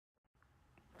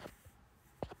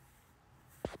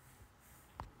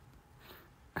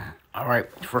All right,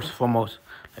 first and foremost,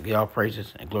 I give all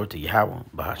praises and glory to Yahweh,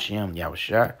 Bahashem, Yahweh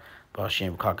Shai,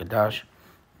 Bahashem, Kakadash.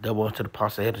 Double unto the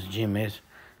apostle headers, GMS.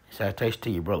 Salutation to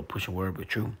your brother, pushing word with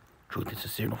truth. Truth is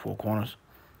sincere in the four corners.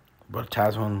 Brother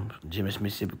Ties on GMS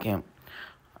Mississippi Camp.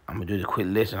 I'm going to do the quick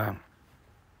lesson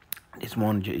this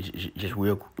morning, just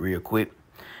real quick.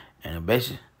 And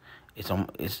basically, it's on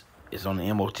the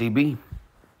MOTB.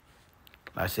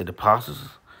 Like I said, the apostles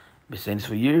been saying this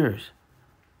for years,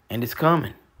 and it's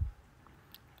coming.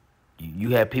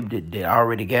 You have people that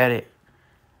already got it,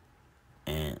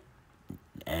 and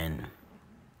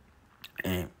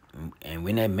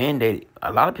when that mandate,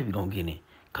 a lot of people gonna get it.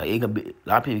 Cause it gonna be a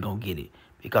lot of people gonna get it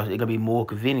because it gonna be more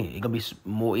convenient. It gonna be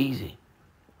more easy.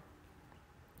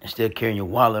 Instead of carrying your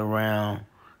wallet around,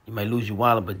 you may lose your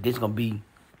wallet, but this gonna be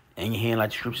in your hand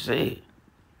like the scripture said.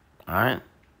 All right,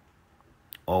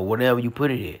 or whatever you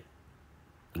put it in, it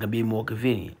gonna be more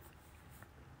convenient.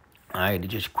 All right,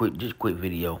 just quick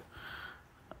video.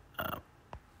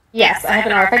 Yes, I have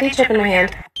an RFID chip in my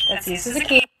hand that's used as a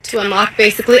key to unlock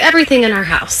basically everything in our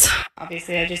house.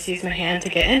 Obviously, I just use my hand to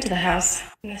get into the house.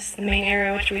 And this is the main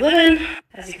area which we live in.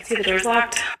 As you can see, the door's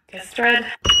locked. Get thread,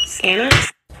 scan it.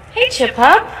 Hey, Chip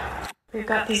Hub! We've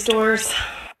got these doors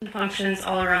and functions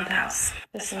all around the house.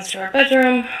 This one's to our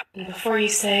bedroom. And before you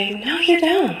say, no, you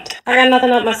don't, I got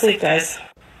nothing up my sleeve, guys.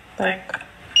 Like,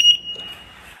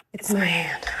 it's my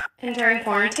hand. And during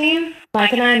quarantine,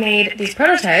 Mike and I made these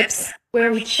prototypes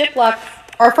where we chip lock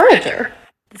our furniture.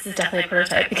 This is definitely a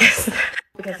prototype because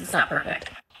it's not perfect.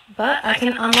 But I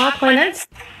can unlock my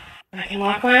nightstand. I can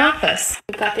lock my office.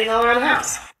 We've got these all around the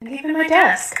house. And even my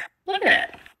desk. Look at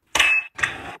it.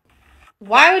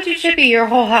 Why would you chippy your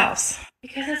whole house?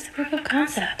 Because it's a proof of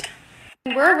concept.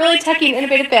 We're a really techie and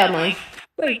innovative family.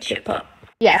 Wait, Chip Up.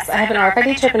 Yes, I have an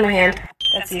RFID chip in my hand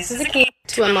that's used as a key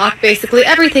to unlock basically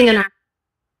everything in our...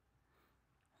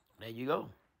 There you go.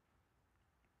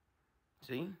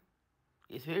 See?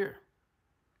 It's here.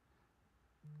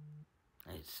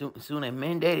 And soon as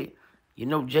mandated, you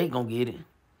know Jay gonna get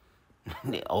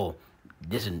it. Oh,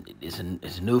 this is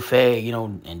a new fad, you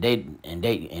know, and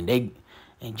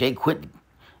Jay quit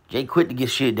to get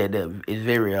shit that is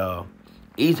very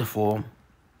easy for him.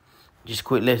 Just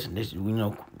quit listening. This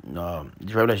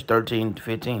Revelation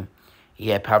 13-15. He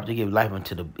had power to give life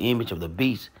unto the image of the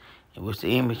beast, and which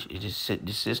the image is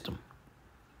this system.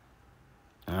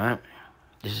 All right,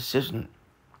 this is system.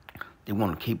 They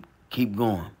want to keep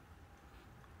going.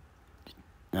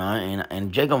 All right,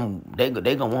 and they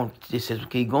gonna want this system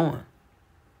to keep going.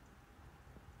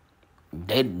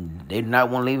 They do not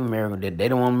want to leave America. They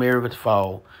don't want America to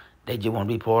fall. They just want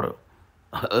to be part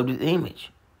of this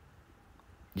image,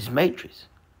 this matrix,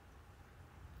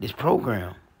 this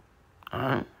program. All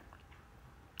right,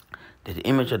 that the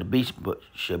image of the beast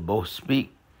should both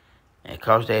speak, and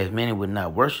cause that as many would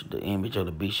not worship the image of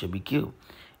the beast should be killed.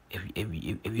 If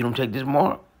you don't take this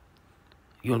mark,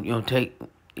 you don't take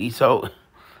Esau.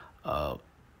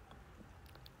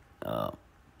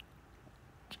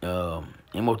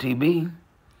 MOTB,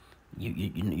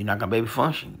 you're not gonna be able to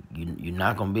function. You're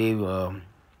not gonna be able to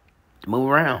move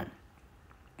around.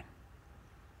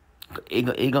 It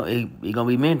gonna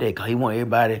be mandated because he want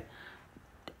everybody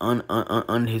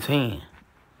under his hand.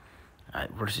 All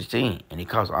right, verse 16, and he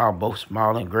caused all both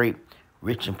small and great,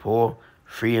 rich and poor,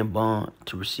 free and bond,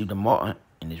 to receive the mark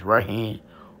in his right hand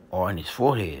or in his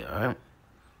forehead. All right,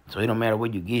 so it don't matter where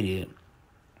you get it.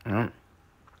 All right?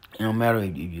 It don't matter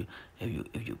if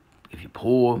you're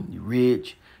poor, you're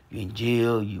rich, you're in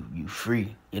jail, you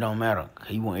free. It don't matter.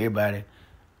 He want everybody,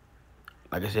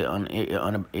 like I said,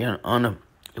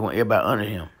 he want everybody under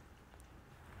him.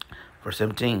 Verse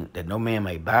 17, that no man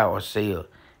may buy or sell,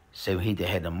 save he that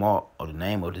had the mark or the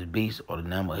name of this beast or the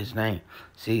name of his name.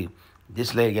 See,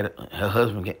 this lady her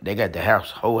husband. They got the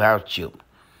whole house chipped.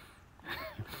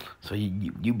 So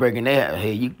you breaking that?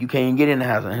 Hey, you can't even get in the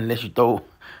house unless you throw.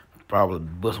 Probably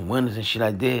bust some windows and shit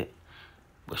like that.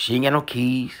 But she ain't got no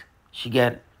keys.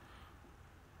 They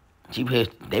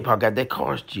probably got their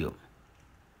cars chipped.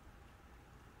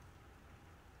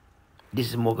 This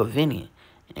is more convenient.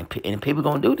 And people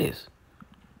gonna do this.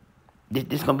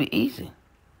 This gonna be easy.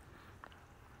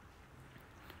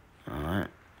 Alright.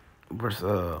 Verse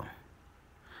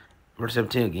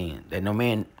 17 again. That no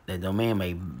man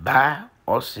may buy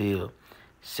or sell,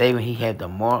 saving he had the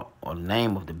mark or the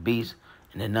name of the beast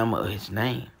and the number of his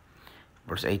name.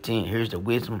 Verse 18, here's the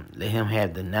wisdom. Let him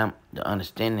have the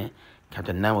understanding, count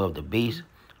the number of the beast,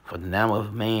 for the number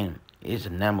of man is the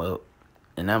number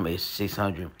is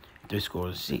 600,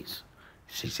 666.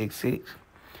 666.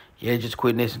 Yeah, just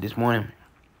quit listening this morning.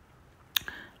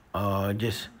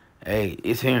 Hey,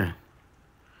 it's here.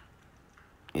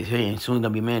 It's here and soon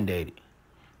gonna be mandated.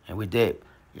 And with that,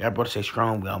 y'all brother say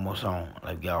strong, we almost on.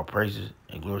 Like y'all praises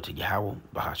and glory to Yahweh,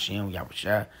 Bahashim,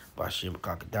 Yahushua, Bahashim,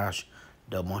 Kakadash,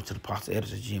 double on to the pastor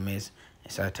editors, GMS,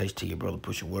 and salutation to your brother,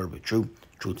 push your word with truth,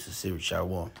 truth to sincerity,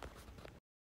 Shalom.